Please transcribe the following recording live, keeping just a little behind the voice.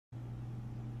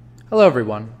Hello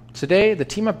everyone. Today, the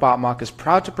team at Botmock is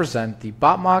proud to present the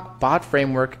Botmock Bot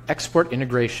Framework export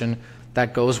integration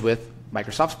that goes with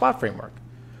Microsoft's Bot Framework.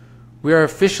 We are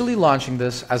officially launching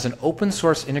this as an open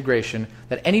source integration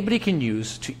that anybody can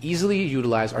use to easily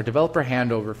utilize our developer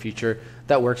handover feature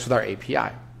that works with our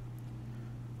API.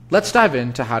 Let's dive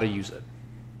into how to use it.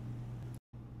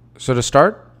 So to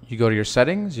start, you go to your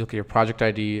settings, you look at your project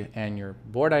ID and your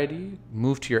board ID,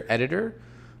 move to your editor,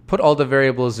 put all the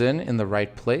variables in the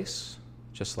right place,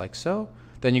 just like so.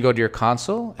 Then you go to your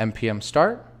console, npm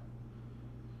start,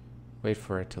 wait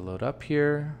for it to load up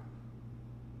here.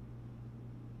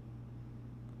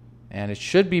 And it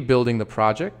should be building the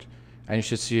project, and you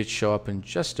should see it show up in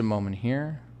just a moment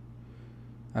here.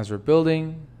 As we're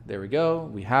building, there we go,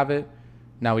 we have it.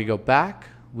 Now we go back,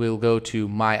 we'll go to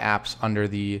My Apps under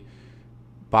the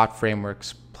Bot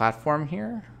Frameworks platform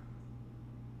here.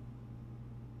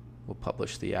 We'll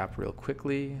publish the app real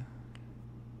quickly.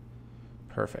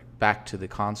 Perfect. Back to the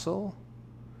console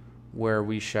where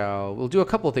we'll do a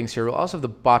couple of things here. We'll also have the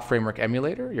Bot Framework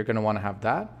emulator. You're going to want to have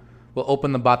that. We'll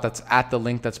open the bot that's at the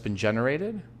link that's been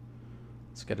generated.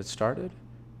 Let's get it started.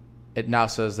 It now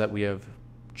says that we have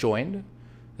joined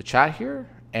the chat here,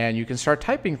 and you can start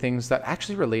typing things that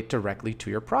actually relate directly to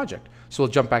your project. So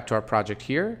we'll jump back to our project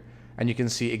here, and you can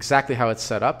see exactly how it's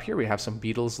set up here. We have some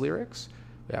Beatles lyrics.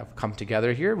 We have come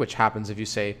together here, which happens if you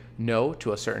say no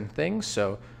to a certain thing.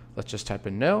 So let's just type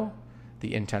in no,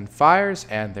 the intent fires,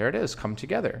 and there it is, come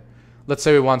together. Let's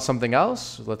say we want something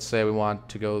else. Let's say we want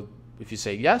to go, if you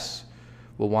say yes,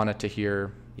 we'll want it to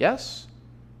hear yes,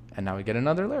 and now we get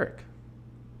another lyric.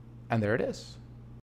 And there it is.